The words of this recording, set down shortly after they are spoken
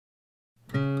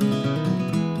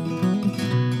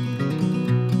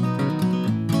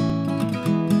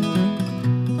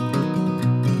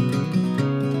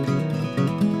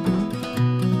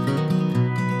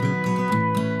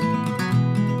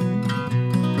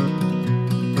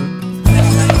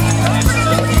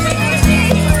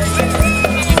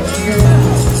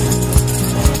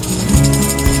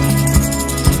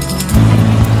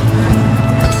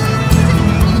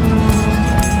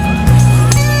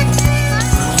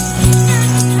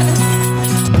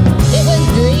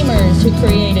who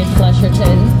created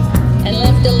Flesherton and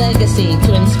left a legacy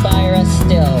to inspire us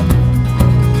still.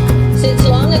 Since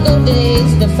long ago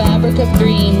days, the fabric of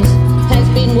dreams has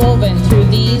been woven through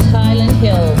these highland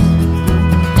hills,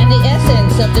 and the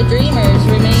essence of the dreamers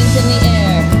remains in the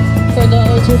air for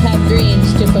those who have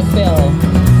dreams to fulfill.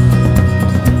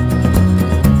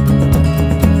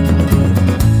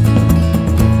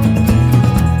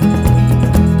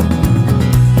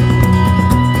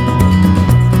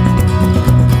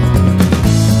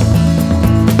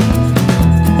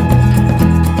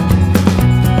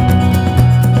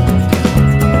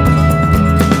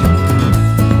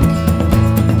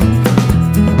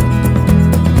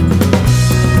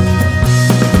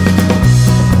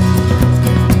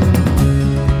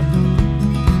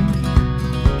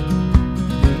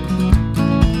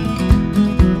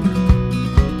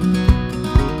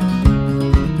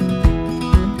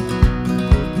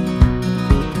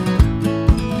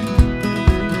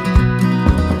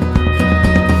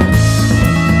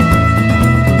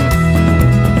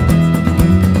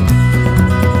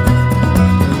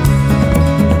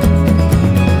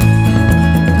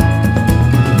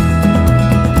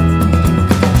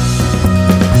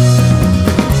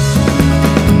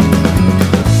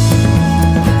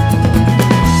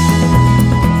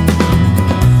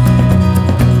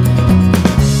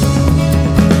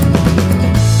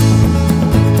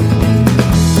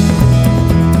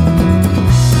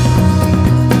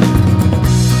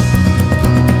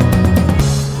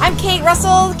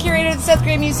 Curator of the South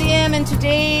Grey Museum, and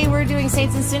today we're doing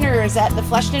Saints and Sinners at the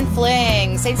Flesherton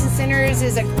Fling. Saints and Sinners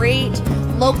is a great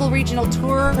local regional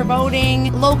tour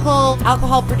promoting local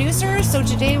alcohol producers. So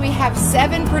today we have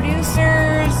 7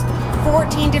 producers,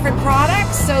 14 different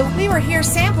products. So we were here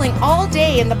sampling all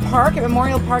day in the park at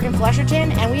Memorial Park in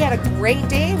Flesherton, and we had a great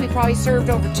day. We probably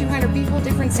served over 200 people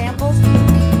different samples.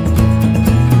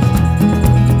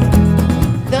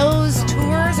 Those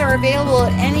tours are available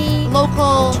at any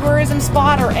local tourism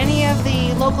spot or any of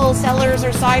the local cellars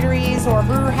or cideries or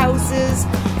brewer houses,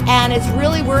 and it's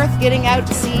really worth getting out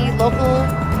to see local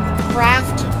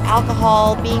craft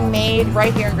alcohol being made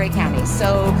right here in Grey County.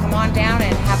 So come on down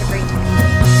and have a great time.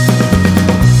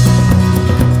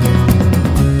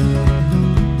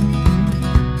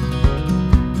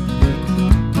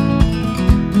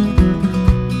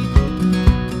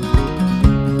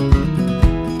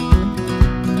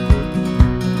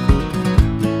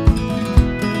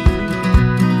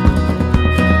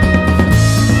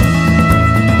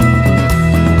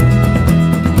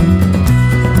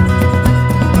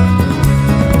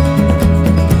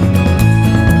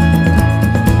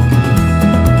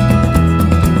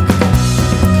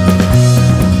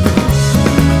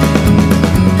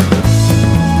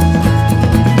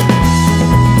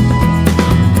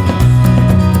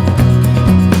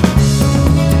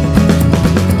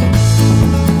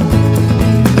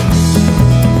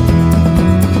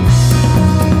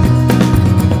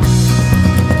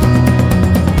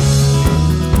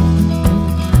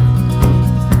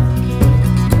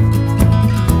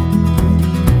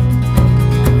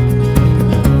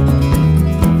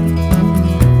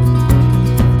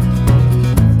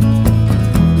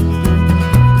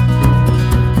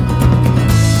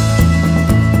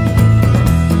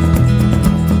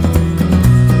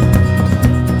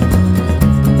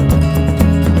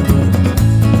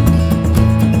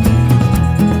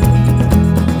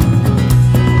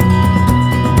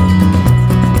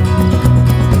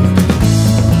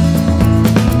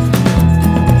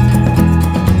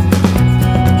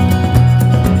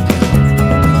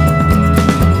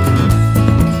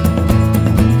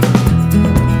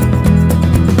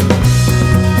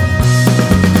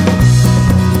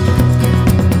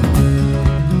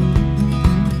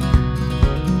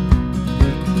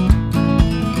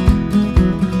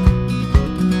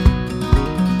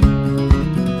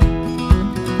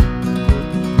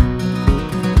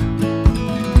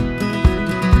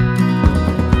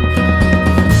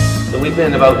 We've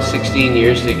been about 16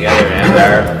 years together, and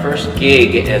our first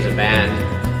gig as a band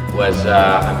was,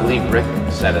 I believe Rick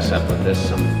set us up with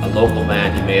this, a local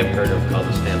band you may have heard of called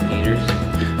the Stampeders,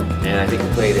 and I think we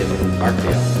played in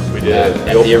Markdale. We did.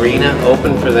 At the arena,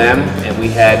 opened for them, and we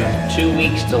had 2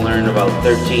 weeks to learn about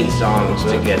 13 songs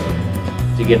to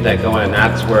get that going, and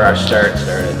that's where our start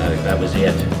started. That was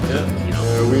it. Yeah. You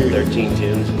know, 13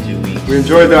 tunes in 2 weeks. We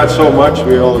enjoyed that so much,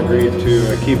 we all agreed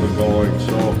to keep it going.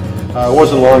 So it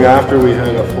wasn't long after we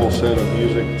had a full set of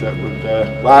music that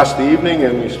would last the evening,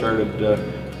 and we started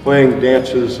playing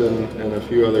dances and a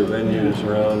few other venues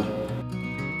around